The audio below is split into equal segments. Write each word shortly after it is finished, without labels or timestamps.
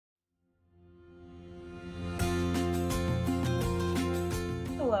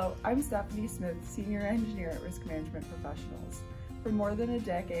Hello, I'm Stephanie Smith, Senior Engineer at Risk Management Professionals. For more than a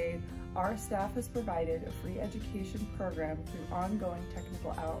decade, our staff has provided a free education program through ongoing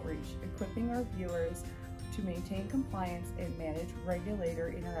technical outreach, equipping our viewers to maintain compliance and manage regulator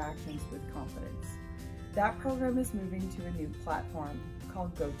interactions with confidence. That program is moving to a new platform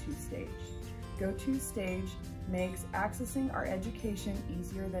called GoToStage. GoToStage makes accessing our education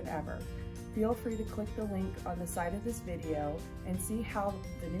easier than ever. Feel free to click the link on the side of this video and see how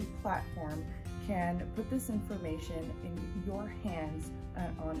the new platform can put this information in your hands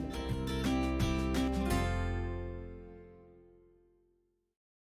on demand.